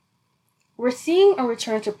We're seeing a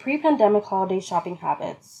return to pre-pandemic holiday shopping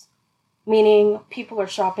habits, meaning people are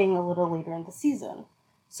shopping a little later in the season.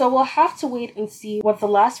 So we'll have to wait and see what the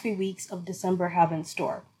last few weeks of December have in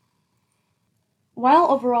store. While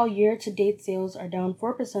overall year-to-date sales are down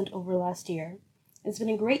 4% over last year, it's been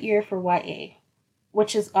a great year for YA,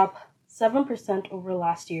 which is up 7% over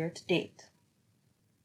last year to date.